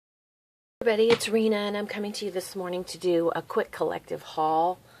Everybody, it's Rena, and I'm coming to you this morning to do a quick collective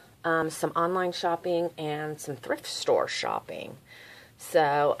haul, some online shopping and some thrift store shopping.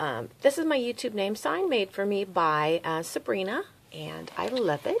 So this is my YouTube name sign made for me by Sabrina, and I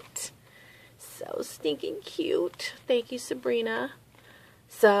love it. So stinking cute. Thank you, Sabrina.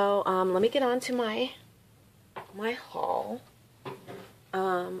 So let me get on to my haul.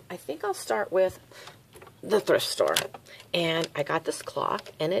 I think I'll start with the thrift store, and I got this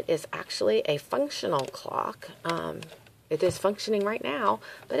clock, and it is actually a functional clock. It is functioning right now,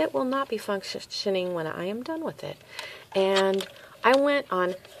 but it will not be functioning when I am done with it. And I went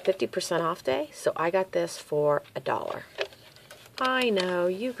on 50% off day, so I got this for $1. I know,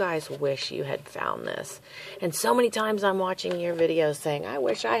 you guys wish you had found this. And so many times I'm watching your videos saying, I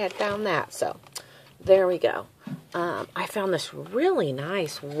wish I had found that. So there we go. I found this really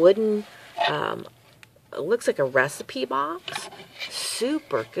nice wooden, it looks like a recipe box.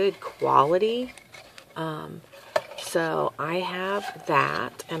 Super good quality. So I have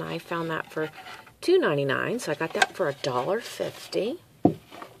that, and I found that for $2.99. So I got that for $1.50.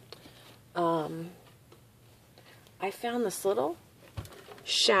 I found this little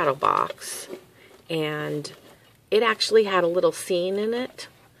shadow box, and it actually had a little scene in it,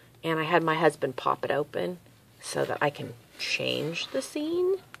 and I had my husband pop it open so that I can change the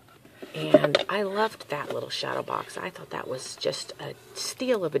scene. And I loved that little shadow box. I thought that was just a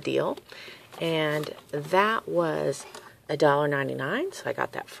steal of a deal. And that was $1.99, so I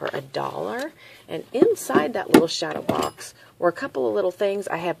got that for $1. And inside that little shadow box were a couple of little things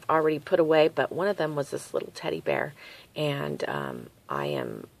I have already put away, but one of them was this little teddy bear. And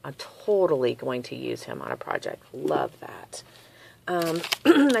I'm totally going to use him on a project. Love that.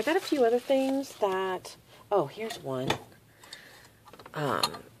 I got a few other things that... Oh, here's one.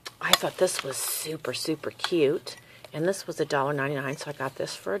 I thought this was super, super cute. And this was $1.99, so I got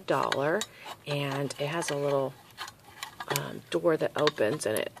this for $1. And it has a little door that opens,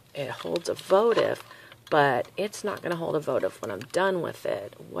 and it holds a votive. But it's not going to hold a votive when I'm done with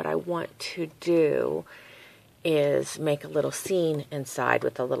it. What I want to do is make a little scene inside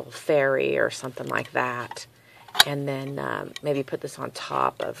with a little fairy or something like that. And then maybe put this on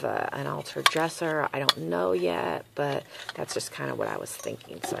top of an altar dresser. I don't know yet, but that's just kind of what I was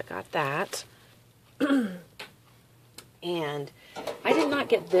thinking. So I got that. And I did not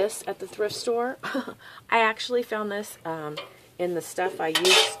get this at the thrift store. I actually found this in the stuff I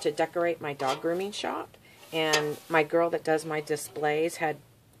used to decorate my dog grooming shop. And my girl that does my displays had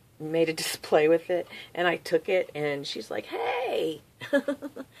made a display with it. And I took it, and she's like, hey!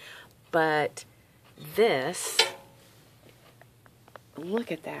 But... this,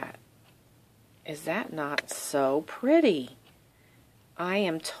 look at that. Is that not so pretty? I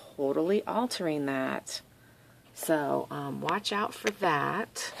am totally altering that. So, watch out for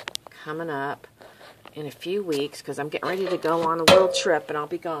that coming up in a few weeks, because I'm getting ready to go on a little trip, and I'll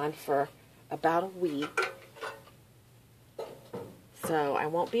be gone for about a week. So, I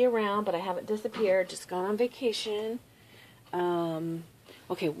won't be around, but I haven't disappeared, just gone on vacation.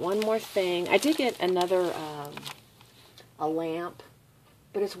 Okay, one more thing. I did get another, a lamp,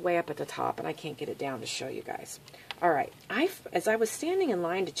 but it's way up at the top, and I can't get it down to show you guys. All right, as I was standing in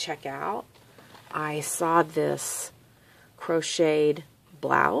line to check out, I saw this crocheted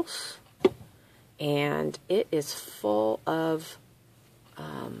blouse, and it is full of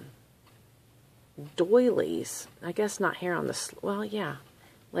doilies. I guess not here on the, well, yeah,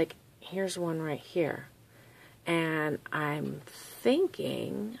 like here's one right here. And I'm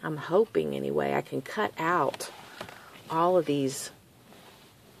thinking, I'm hoping anyway, I can cut out all of these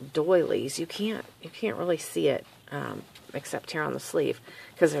doilies. You can't really see it except here on the sleeve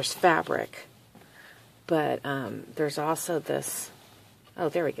because there's fabric. But there's also this, oh,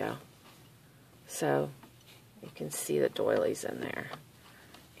 there we go. So you can see the doilies in there.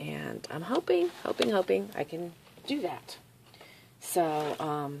 And I'm hoping I can do that.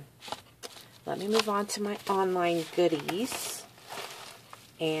 So, let me move on to my online goodies.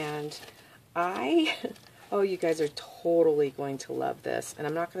 And oh, you guys are totally going to love this. And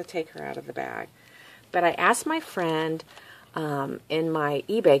I'm not going to take her out of the bag. But I asked my friend in my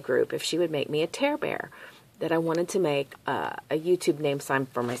eBay group if she would make me a Tear Bear. That I wanted to make a YouTube name sign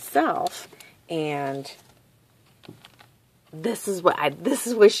for myself. And this is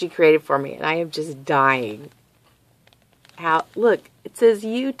what she created for me. And I am just dying. Look, it says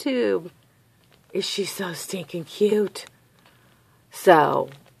YouTube. Is she so stinking cute? So,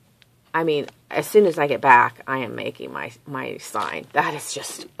 I mean, as soon as I get back, I am making my sign. That is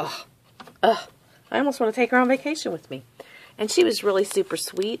just, I almost want to take her on vacation with me. And she was really super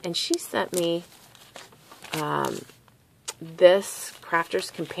sweet, and she sent me this Crafter's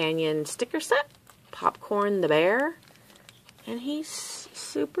Companion sticker set, Popcorn the Bear, and he's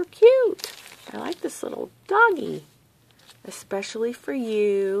super cute. I like this little doggy, especially for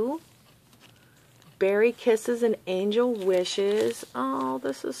you. Berry Kisses and Angel Wishes. Oh,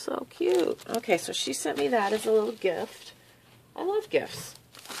 this is so cute. Okay, so she sent me that as a little gift. I love gifts,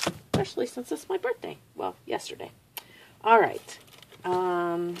 especially since it's my birthday. Well, yesterday. All right.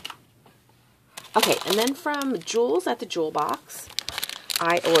 Okay, and then from Jules at the Jewel Box,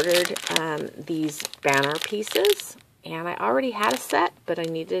 I ordered these banner pieces, and I already had a set, but I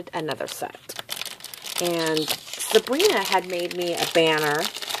needed another set. And Sabrina had made me a banner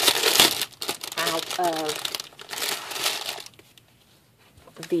out of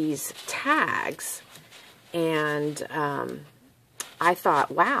these tags, and I thought,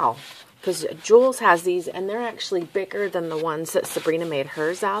 wow, because Jules has these, and they're actually bigger than the ones that Sabrina made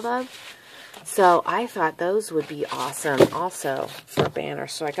hers out of. So I thought those would be awesome also for a banner.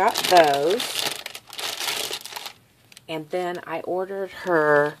 So I got those. And then I ordered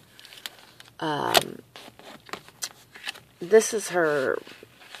her, this is her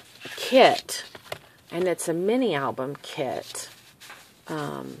kit. And it's a mini album kit.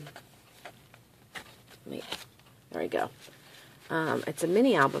 There we go. It's a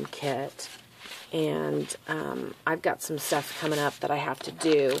mini album kit. And I've got some stuff coming up that I have to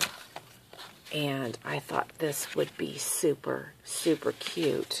do. And I thought this would be super, super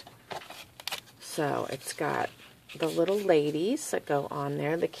cute. So it's got the little ladies that go on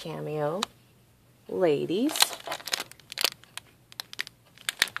there, the cameo ladies.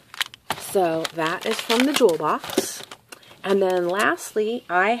 So that is from the Jewel Box. And then lastly,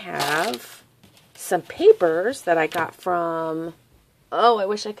 I have some papers that I got from, oh, I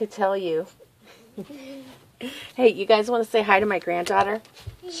wish I could tell you. Hey, you guys want to say hi to my granddaughter?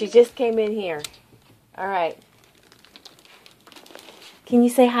 She just came in here. All right. Can you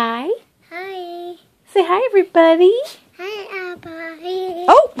say hi? Hi. Say hi, everybody. Hi, everybody.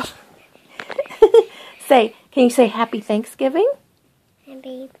 Oh! Can you say happy Thanksgiving?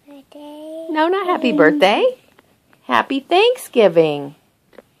 Happy birthday. No, not happy birthday. Happy Thanksgiving.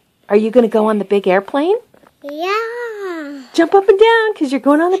 Are you going to go on the big airplane? Yeah. Jump up and down because you're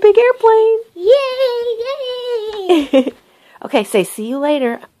going on the big airplane. Yay, yay. Okay, say see you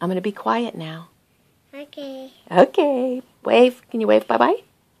later. I'm going to be quiet now. Okay. Okay. Wave. Can you wave bye-bye?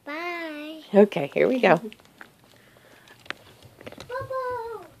 Bye. Okay, here we go.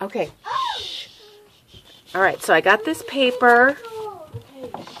 Bubble. Okay. Shh. All right, so I got this paper.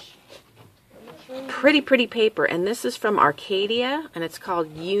 Pretty, pretty paper. And this is from Arcadia, and it's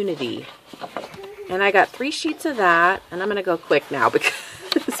called Unity. And I got 3 sheets of that, and I'm going to go quick now because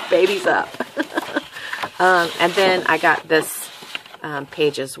this baby's up. And then I got this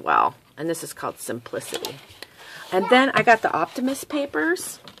page as well, and this is called Simplicity. And then I got the Optimist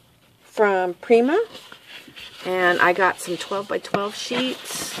papers from Prima, and I got some 12 by 12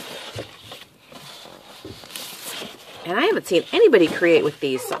 sheets. And I haven't seen anybody create with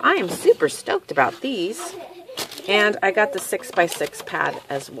these, so I am super stoked about these. And I got the 6 by 6 pad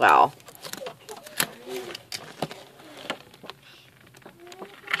as well.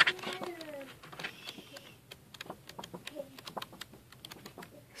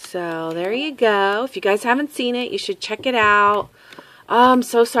 So there you go. If you guys haven't seen it, you should check it out. I'm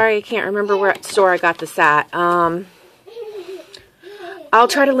so sorry I can't remember what store I got this at. I'll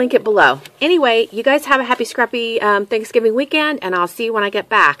try to link it below. Anyway, you guys have a happy, scrappy Thanksgiving weekend, and I'll see you when I get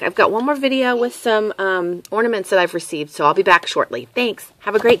back. I've got one more video with some ornaments that I've received, so I'll be back shortly. Thanks.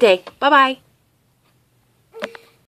 Have a great day. Bye-bye.